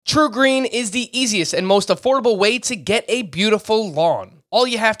True Green is the easiest and most affordable way to get a beautiful lawn. All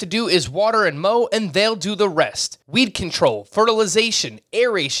you have to do is water and mow, and they'll do the rest. Weed control, fertilization,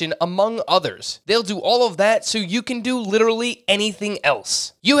 aeration, among others. They'll do all of that so you can do literally anything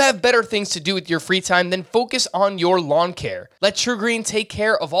else. You have better things to do with your free time than focus on your lawn care. Let True Green take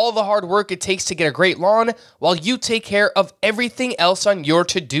care of all the hard work it takes to get a great lawn, while you take care of everything else on your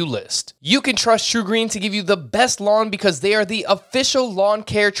to-do list. You can trust True Green to give you the best lawn because they are the official lawn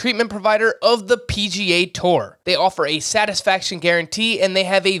care treatment provider of the PGA Tour. They offer a satisfaction guarantee, and they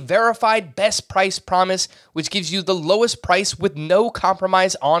have a verified best price promise, which gives you the lowest price with no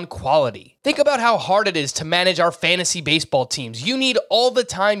compromise on quality. Think about how hard it is to manage our fantasy baseball teams. You need all the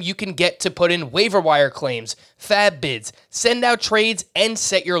time you can get to put in waiver wire claims, fab bids, send out trades, and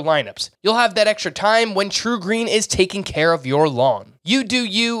set your lineups. You'll have that extra time when True Green is taking care of your lawn. You do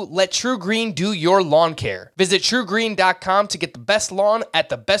you, let True Green do your lawn care. Visit truegreen.com to get the best lawn at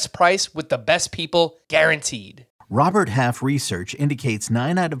the best price with the best people, guaranteed. Robert Half research indicates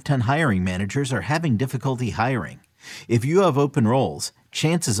 9 out of 10 hiring managers are having difficulty hiring. If you have open roles,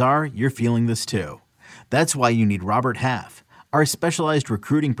 chances are you're feeling this too. That's why you need Robert Half. Our specialized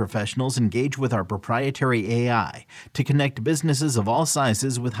recruiting professionals engage with our proprietary AI to connect businesses of all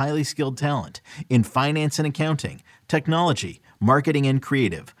sizes with highly skilled talent in finance and accounting, technology, marketing and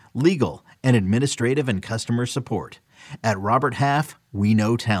creative, legal, and administrative and customer support. At Robert Half, we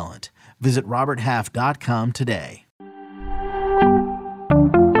know talent. Visit roberthalf.com today.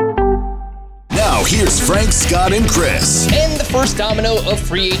 Now, here's Frank, Scott, and Chris. And the first domino of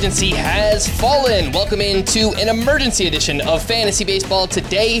free agency has fallen. Welcome into an emergency edition of Fantasy Baseball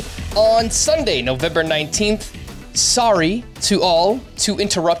today on Sunday, November 19th. Sorry to all to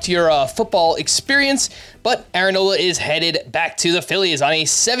interrupt your football experience, but Aaron Nola is headed back to the Phillies on a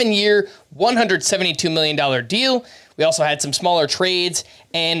 7-year, $172 million deal. We also had some smaller trades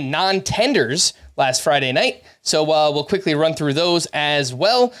and non-tenders last Friday night, so we'll quickly run through those as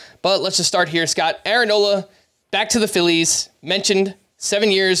well. But let's just start here, Scott. Aaron Nola, back to the Phillies, mentioned 7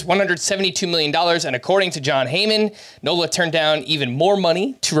 years, $172 million, and according to John Heyman, Nola turned down even more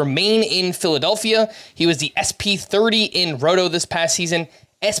money to remain in Philadelphia. He was the SP30 in Roto this past season,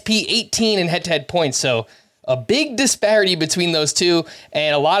 SP18 in head-to-head points, so a big disparity between those two,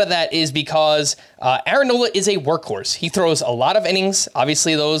 and a lot of that is because Aaron Nola is a workhorse. He throws a lot of innings.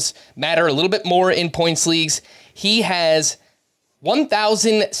 Obviously, those matter a little bit more in points leagues. He has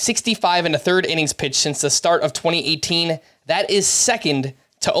 1,065 and a third innings pitched since the start of 2018. That is second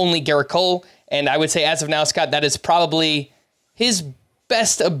to only Garrett Cole, and I would say as of now, Scott, that is probably his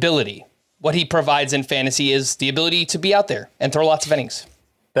best ability. What he provides in fantasy is the ability to be out there and throw lots of innings.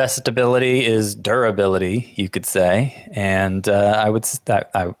 Best ability is durability, you could say, and I would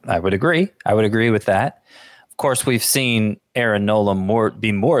agree. I would agree with that. Of course, we've seen Aaron Nola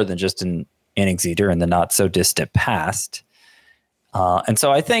be more than just an innings eater in the not so distant past, and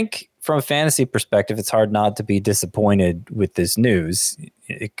so I think from a fantasy perspective, it's hard not to be disappointed with this news.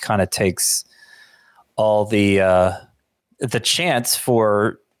 It kind of takes all the chance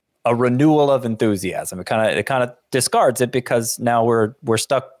for a renewal of enthusiasm. It kind of discards it because now we're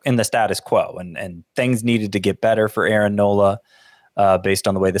stuck in the status quo, and things needed to get better for Aaron Nola based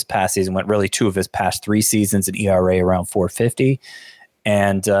on the way this past season went. Really, 2 of his past 3 seasons, an ERA around 4.50,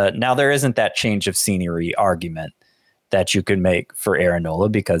 and now there isn't that change of scenery argument that you can make for Aaron Nola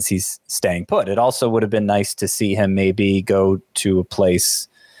because he's staying put. It also would have been nice to see him maybe go to a place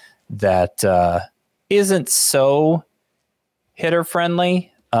that isn't so hitter friendly.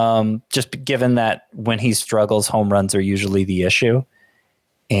 Just given that when he struggles, home runs are usually the issue.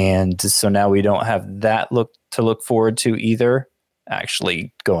 And so now we don't have that to look forward to either.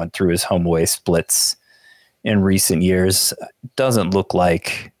 Actually going through his home away splits in recent years doesn't look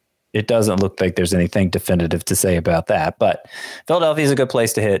like there's anything definitive to say about that. But Philadelphia is a good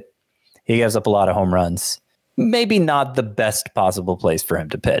place to hit. He gives up a lot of home runs. Maybe not the best possible place for him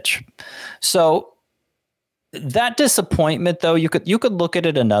to pitch. So that disappointment, though, you could look at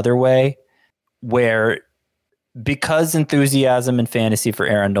it another way, where because enthusiasm in fantasy for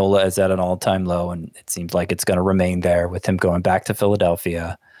Aaron Nola is at an all-time low, and it seems like it's going to remain there with him going back to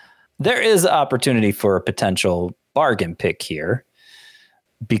Philadelphia, there is opportunity for a potential bargain pick here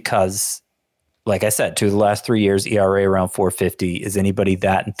because, like I said, 2 of the last 3 years, ERA around 4.50. Is anybody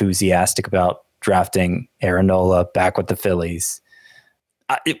that enthusiastic about drafting Aaron Nola back with the Phillies?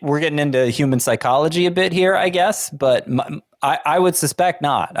 We're getting into human psychology a bit here, I guess, but I would suspect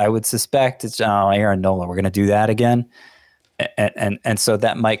not. I would suspect it's Aaron Nola. We're going to do that again. And so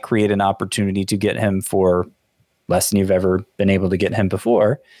that might create an opportunity to get him for less than you've ever been able to get him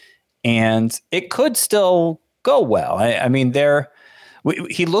before. And it could still go well. I mean,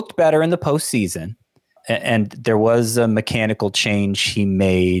 He looked better in the postseason, and there was a mechanical change he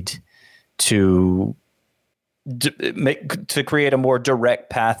made to create a more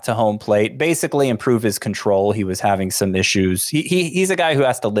direct path to home plate, basically improve his control. He was having some issues. He's a guy who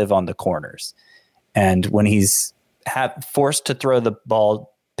has to live on the corners. And when he's forced to throw the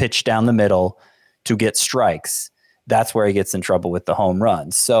ball pitch down the middle to get strikes, that's where he gets in trouble with the home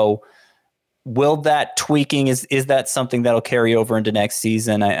runs. So will that tweaking, is that something that'll carry over into next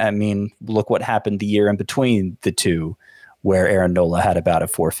season? I mean, look what happened the year in between the two, where Aaron Nola had about a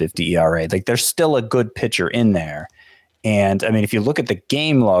 4.50 ERA. Like, there's still a good pitcher in there. And I mean, if you look at the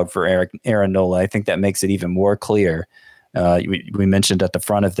game log for Aaron Nola, I think that makes it even more clear. We mentioned at the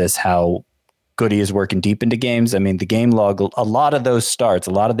front of this how good he is working deep into games. I mean, the game log, a lot of those starts,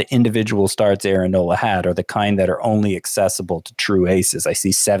 a lot of the individual starts Aaron Nola had are the kind that are only accessible to true aces. I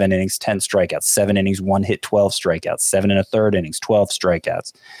see 7 innings, 10 strikeouts, 7 innings, 1 hit, 12 strikeouts, 7 1/3 innings, 12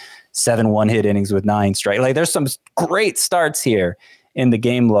 strikeouts, 7 1-hit innings with 9 strikes. Like, there's some great starts here in the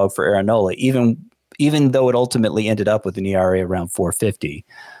game log for Aaron Nola, even though it ultimately ended up with an ERA around 4.50.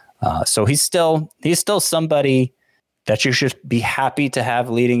 So he's still somebody that you should be happy to have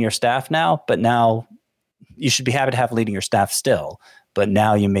leading your staff now, but now you should be happy to have leading your staff still. But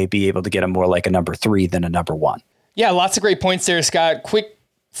now you may be able to get him more like a number 3 than a number 1. Yeah, lots of great points there, Scott. Quick,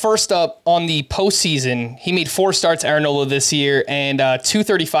 first up on the postseason, he made 4 starts, Aaron Nola, this year, and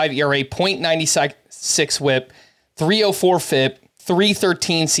 2.35 ERA, .96 WHIP, 3.04 FIP,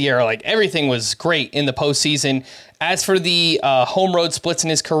 3.13 SIERA. Like, everything was great in the postseason. As for the home road splits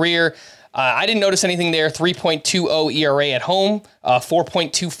in his career, I didn't notice anything there. 3.20 ERA at home,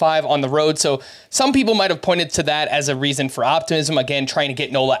 4.25 on the road. So some people might have pointed to that as a reason for optimism. Again, trying to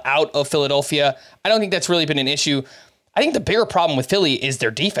get Nola out of Philadelphia. I don't think that's really been an issue. I think the bigger problem with Philly is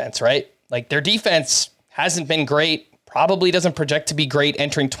their defense, right? Like, their defense hasn't been great, probably doesn't project to be great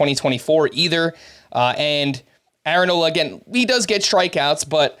entering 2024 either. And Aaron Nola, again, he does get strikeouts,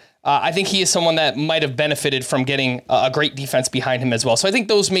 but I think he is someone that might have benefited from getting a great defense behind him as well. So I think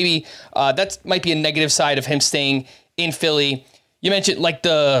those maybe, that might be a negative side of him staying in Philly. You mentioned like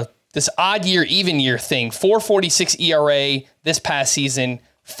this odd year, even year thing, 4.46 ERA this past season,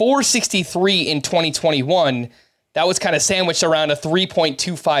 4.63 in 2021. That was kind of sandwiched around a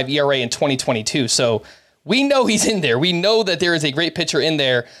 3.25 ERA in 2022. So we know he's in there. We know that there is a great pitcher in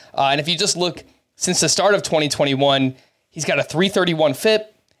there. And if you just look since the start of 2021, he's got a 3.31 FIP,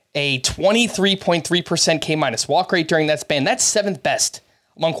 a 23.3% K- walk rate during that span. That's 7th best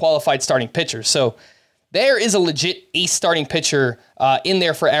among qualified starting pitchers. So there is a legit ace starting pitcher in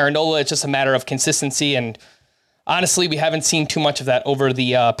there for Aaron Nola. It's just a matter of consistency. And honestly, we haven't seen too much of that over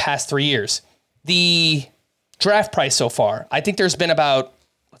the past 3 years. The draft price so far, I think there's been about,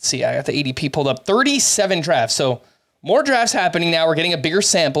 let's see, I got the ADP pulled up, 37 drafts. So more drafts happening now. We're getting a bigger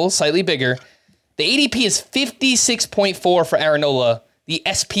sample, slightly bigger. The ADP is 56.4 for Aaron Nola, the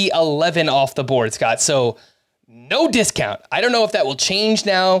SP 11 off the board, Scott. So no discount. I don't know if that will change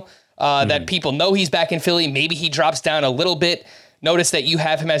now that people know he's back in Philly. Maybe he drops down a little bit. Notice that you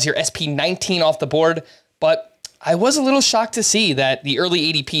have him as your SP 19 off the board, but I was a little shocked to see that the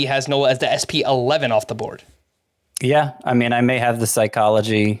early ADP has Nola as the SP 11 off the board. Yeah, I mean, I may have the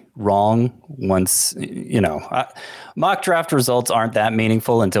psychology wrong once, mock draft results aren't that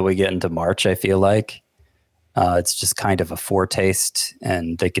meaningful until we get into March, I feel like. It's just kind of a foretaste,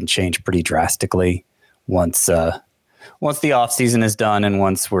 and they can change pretty drastically once the offseason is done and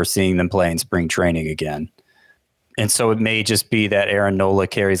once we're seeing them play in spring training again. And so it may just be that Aaron Nola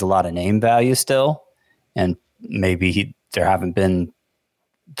carries a lot of name value still, and maybe there haven't been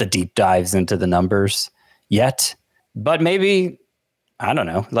the deep dives into the numbers yet. But maybe, I don't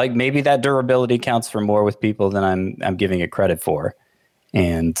know, like maybe that durability counts for more with people than I'm giving it credit for.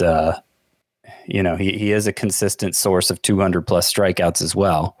 And, he is a consistent source of 200 plus strikeouts as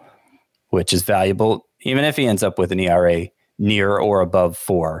well, which is valuable, even if he ends up with an ERA near or above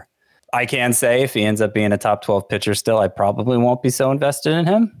 4. I can say if he ends up being a top 12 pitcher still, I probably won't be so invested in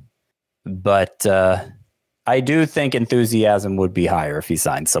him. But I do think enthusiasm would be higher if he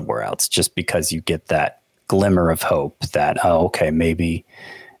signed somewhere else, just because you get that glimmer of hope that,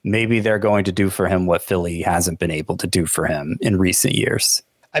 maybe they're going to do for him what Philly hasn't been able to do for him in recent years.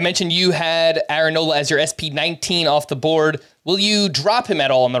 I mentioned you had Aaron Nola as your SP 19 off the board. Will you drop him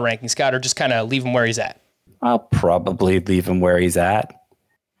at all in the rankings, Scott, or just kind of leave him where he's at? I'll probably leave him where he's at.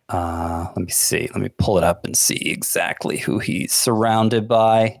 Let me see. Let me pull it up and see exactly who he's surrounded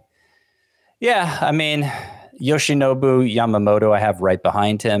by. Yeah, I mean, Yoshinobu Yamamoto I have right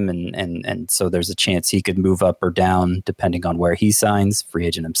behind him, and so there's a chance he could move up or down depending on where he signs. Free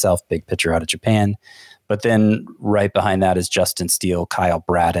agent himself, big pitcher out of Japan. But then right behind that is Justin Steele, Kyle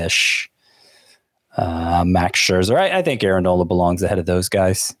Bradish, Max Scherzer. I think Aaron Nola belongs ahead of those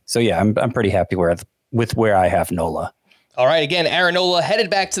guys. So yeah, I'm pretty happy with where I have Nola. All right, again, Aaron Nola headed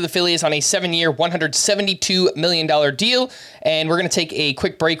back to the Phillies on a 7-year, $172 million deal. And we're going to take a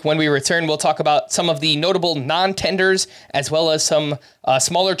quick break. When we return, we'll talk about some of the notable non-tenders as well as some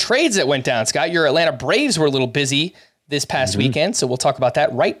smaller trades that went down. Scott, your Atlanta Braves were a little busy this past weekend, so we'll talk about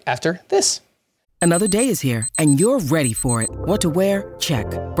that right after this. Another day is here, and you're ready for it. What to wear? Check.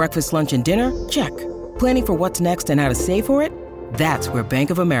 Breakfast, lunch, and dinner? Check. Planning for what's next and how to save for it? That's where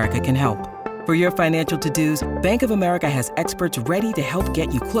Bank of America can help. For your financial to-dos, Bank of America has experts ready to help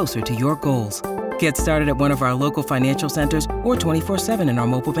get you closer to your goals. Get started at one of our local financial centers or 24/7 in our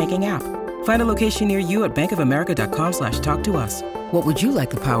mobile banking app. Find a location near you at bankofamerica.com/talktous. What would you like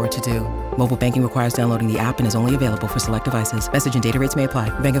the power to do? Mobile banking requires downloading the app and is only available for select devices. Message and data rates may apply.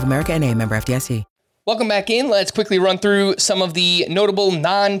 Bank of America N.A., member FDIC. Welcome back in. Let's quickly run through some of the notable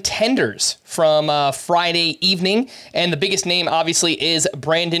non-tenders from Friday evening. And the biggest name, obviously, is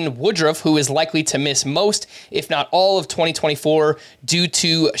Brandon Woodruff, who is likely to miss most, if not all, of 2024 due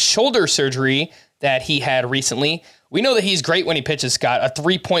to shoulder surgery that he had recently. We know that he's great when he pitches, Scott. A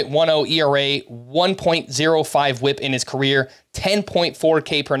 3.10 ERA, 1.05 whip in his career, 10.4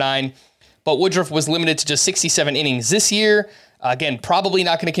 K per nine. But Woodruff was limited to just 67 innings this year. Again, probably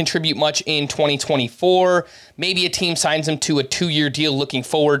not going to contribute much in 2024. Maybe a team signs him to a 2-year deal looking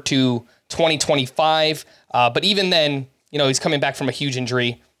forward to 2025. But even then, he's coming back from a huge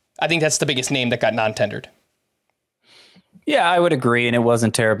injury. I think that's the biggest name that got non-tendered. Yeah, I would agree. And it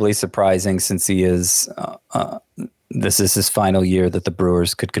wasn't terribly surprising since he is, this is his final year that the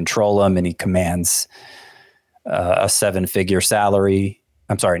Brewers could control him, and he commands a 7-figure salary.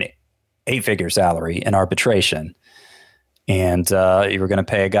 I'm sorry, an 8-figure salary in arbitration. And you were going to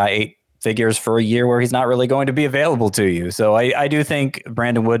pay a guy 8 figures for a year where he's not really going to be available to you. So I do think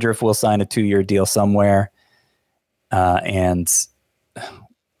Brandon Woodruff will sign a 2-year deal somewhere. And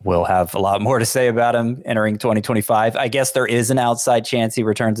we'll have a lot more to say about him entering 2025. I guess there is an outside chance he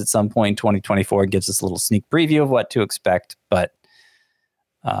returns at some point in 2024. It gives us a little sneak preview of what to expect. But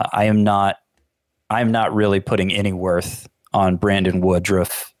I'm not really putting any worth on Brandon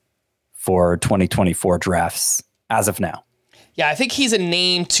Woodruff for 2024 drafts as of now. Yeah, I think he's a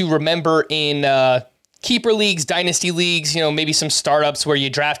name to remember in keeper leagues, dynasty leagues, maybe some startups where you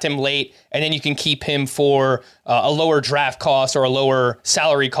draft him late and then you can keep him for a lower draft cost or a lower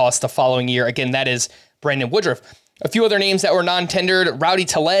salary cost the following year. Again, that is Brandon Woodruff. A few other names that were non-tendered: Rowdy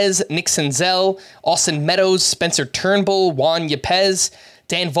Tellez, Nick Senzel, Austin Meadows, Spencer Turnbull, Juan Yepez,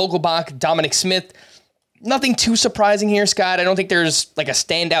 Dan Vogelbach, Dominic Smith. Nothing too surprising here, Scott. I don't think there's like a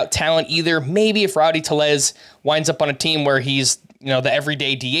standout talent either. Maybe if Rowdy Tellez winds up on a team where he's, the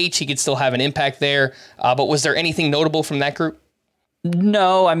everyday DH, he could still have an impact there. But was there anything notable from that group?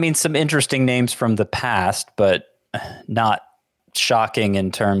 No, I mean, some interesting names from the past, but not shocking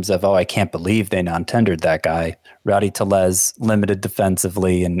in terms of, I can't believe they non-tendered that guy. Rowdy Tellez, limited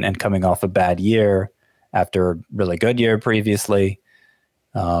defensively and coming off a bad year after a really good year previously.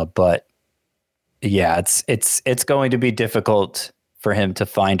 But yeah, it's going to be difficult for him to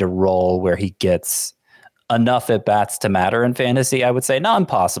find a role where he gets enough at bats to matter in fantasy. I would say not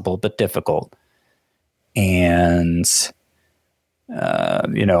impossible, but difficult. And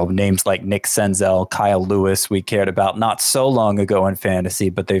names like Nick Senzel, Kyle Lewis, we cared about not so long ago in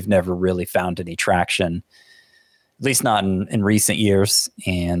fantasy, but they've never really found any traction, at least not in recent years.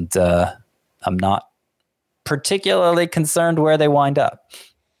 And I'm not particularly concerned where they wind up.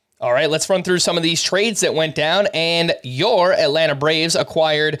 All right, let's run through some of these trades that went down. And your Atlanta Braves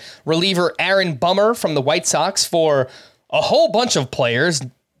acquired reliever Aaron Bummer from the White Sox for a whole bunch of players.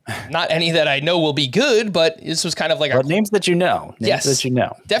 Not any that I know will be good, but this was kind of like names that you know.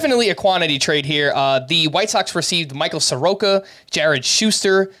 Definitely a quantity trade here. The White Sox received Michael Soroka, Jared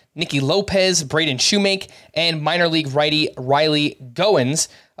Schuster, Nicky Lopez, Braden Shoemake, and minor league righty Riley Goins.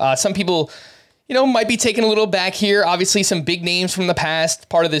 Some people might be taking a little back here. Obviously, some big names from the past,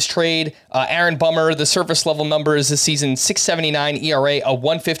 part of this trade. Aaron Bummer, the surface level numbers this season, 6.79 ERA, a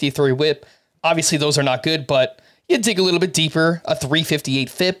 1.53 whip. Obviously, those are not good, but you dig a little bit deeper, a 3.58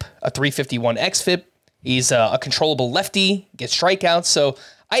 FIP, a 3.51 xFIP. He's a controllable lefty, gets strikeouts. So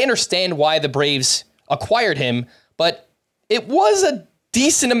I understand why the Braves acquired him, but it was a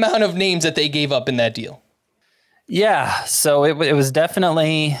decent amount of names that they gave up in that deal. Yeah, so it was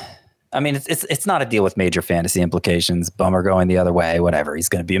definitely... I mean, it's not a deal with major fantasy implications. Bummer going the other way, whatever. He's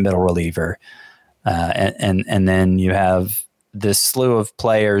going to be a middle reliever. And then you have this slew of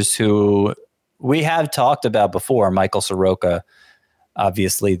players who we have talked about before. Michael Soroka,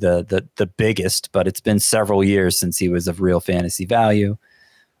 obviously the biggest, but it's been several years since he was of real fantasy value.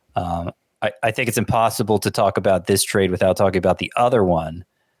 I think it's impossible to talk about this trade without talking about the other one,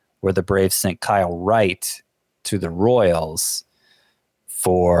 where the Braves sent Kyle Wright to the Royals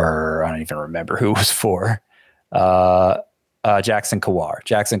for, I don't even remember who it was for, Jackson Kawar.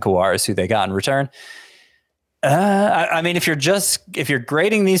 Jackson Kawar is who they got in return. I mean, if you're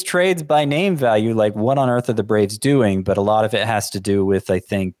grading these trades by name value, like, what on earth are the Braves doing? But a lot of it has to do with, I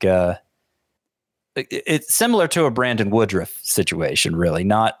think, it's similar to a Brandon Woodruff situation, really,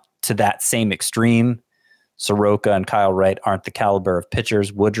 not to that same extreme. Soroka and Kyle Wright aren't the caliber of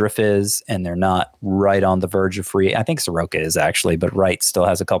pitchers Woodruff is, and they're not right on the verge of free. I think Soroka is, actually, but Wright still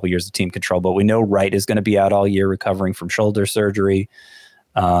has a couple years of team control. But we know Wright is going to be out all year recovering from shoulder surgery.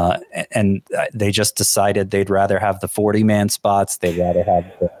 And they just decided they'd rather have the 40-man spots. They'd rather have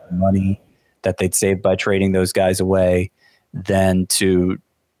the money that they'd saved by trading those guys away than to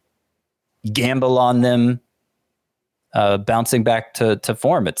gamble on them bouncing back to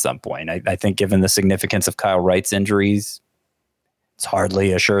form at some point. I think given the significance of Kyle Wright's injuries, it's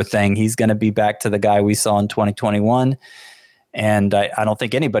hardly a sure thing he's going to be back to the guy we saw in 2021. And I don't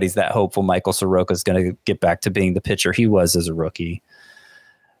think anybody's that hopeful Michael Soroka is going to get back to being the pitcher he was as a rookie.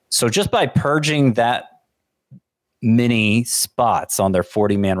 So just by purging that many spots on their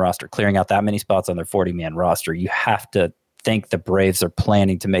 40-man roster, clearing out that many spots on their 40-man roster, you have to think the Braves are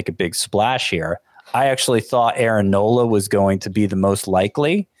planning to make a big splash here. I actually thought Aaron Nola was going to be the most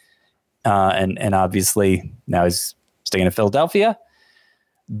likely. And obviously now he's staying in Philadelphia.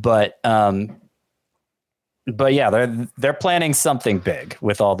 But yeah, they're planning something big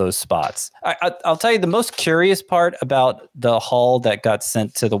with all those spots. I'll tell you the most curious part about the haul that got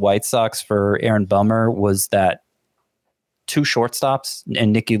sent to the White Sox for Aaron Bummer was that 2 shortstops,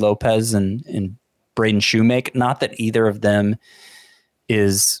 and Nicky Lopez and Braden Shoemake. Not that either of them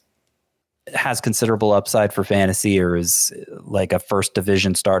has considerable upside for fantasy or is like a first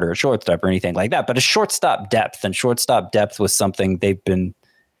division starter, a shortstop or anything like that, but a shortstop depth was something they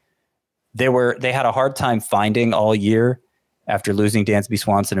had a hard time finding all year after losing Dansby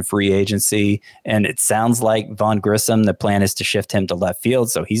Swanson in free agency. And it sounds like Vaughn Grissom, the plan is to shift him to left field,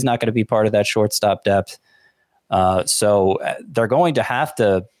 so he's not going to be part of that shortstop depth. So they're going to have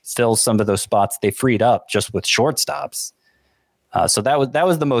to fill some of those spots they freed up just with shortstops. So that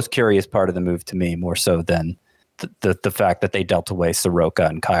was the most curious part of the move to me, more so than the fact that they dealt away Soroka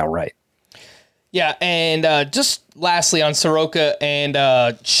and Kyle Wright. Yeah, and just lastly on Soroka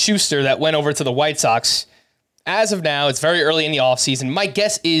and Schuster that went over to the White Sox. As of now, it's very early in the offseason. My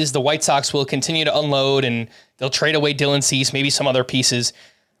guess is the White Sox will continue to unload and they'll trade away Dylan Cease, maybe some other pieces.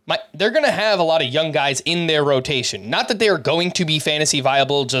 They're going to have a lot of young guys in their rotation. Not that they are going to be fantasy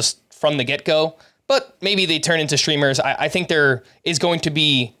viable just from the get-go, but maybe they turn into streamers. I think there is going to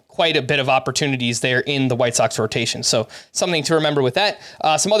be quite a bit of opportunities there in the White Sox rotation. So something to remember with that.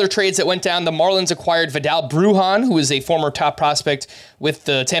 Some other trades that went down. The Marlins acquired Vidal Brujan, who is a former top prospect with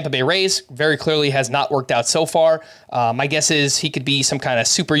the Tampa Bay Rays. Very clearly has not worked out so far. My guess is he could be some kind of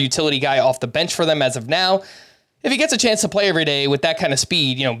super utility guy off the bench for them as of now. If he gets a chance to play every day with that kind of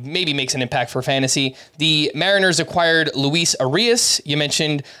speed, maybe makes an impact for fantasy. The Mariners acquired Luis Arias. You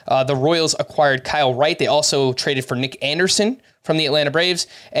mentioned the Royals acquired Kyle Wright. They also traded for Nick Anderson from the Atlanta Braves.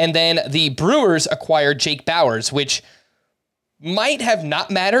 And then the Brewers acquired Jake Bauers, which might have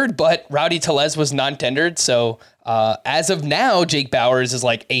not mattered, but Rowdy Tellez was non-tendered. So as of now, Jake Bauers is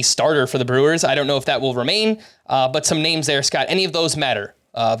like a starter for the Brewers. I don't know if that will remain, but some names there, Scott. Any of those matter?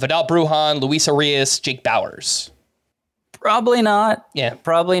 Vidal Brujan, Luis Arias, Jake Bauers. Probably not. Yeah.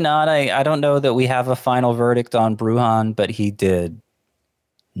 Probably not. I don't know that we have a final verdict on Brujan, but he did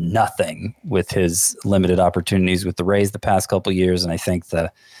nothing with his limited opportunities with the Rays the past couple of years. And I think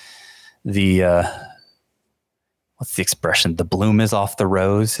the what's the expression? The bloom is off the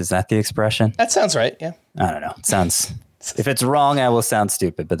rose. Is that the expression? That sounds right. Yeah. I don't know. It sounds, if it's wrong, I will sound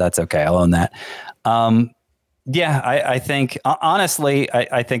stupid, but that's okay. I'll own that. Yeah, I think, honestly,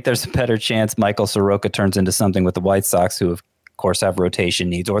 I think there's a better chance Michael Soroka turns into something with the White Sox, who, of course, have rotation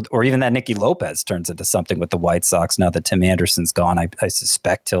needs, or even that Nicky Lopez turns into something with the White Sox. Now that Tim Anderson's gone, I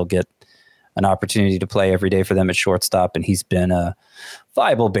suspect he'll get an opportunity to play every day for them at shortstop, and he's been a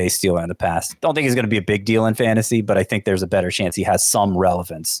viable base dealer in the past. Don't think he's going to be a big deal in fantasy, but I think there's a better chance he has some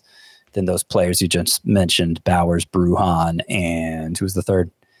relevance than those players you just mentioned, Bauers, Brujan, and who's the third?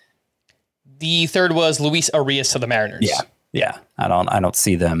 The third was Luis Arias to the Mariners. Yeah. I don't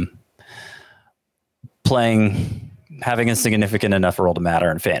see them having a significant enough role to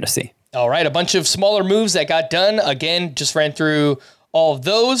matter in fantasy. All right, a bunch of smaller moves that got done. Again, just ran through all of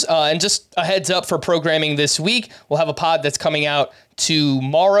those. And just a heads up for programming this week, we'll have a pod that's coming out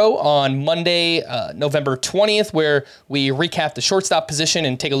tomorrow on Monday, November 20th, where we recap the shortstop position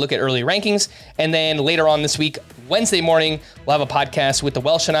and take a look at early rankings. And then later on this week, Wednesday morning, we'll have a podcast with the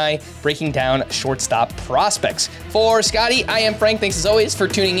Welsh and I breaking down shortstop prospects. For Scotty, I am Frank. Thanks as always for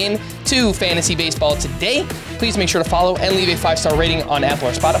tuning in to Fantasy Baseball today. Please make sure to follow and leave a 5-star rating on Apple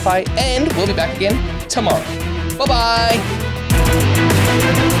or Spotify. And we'll be back again tomorrow. Bye-bye.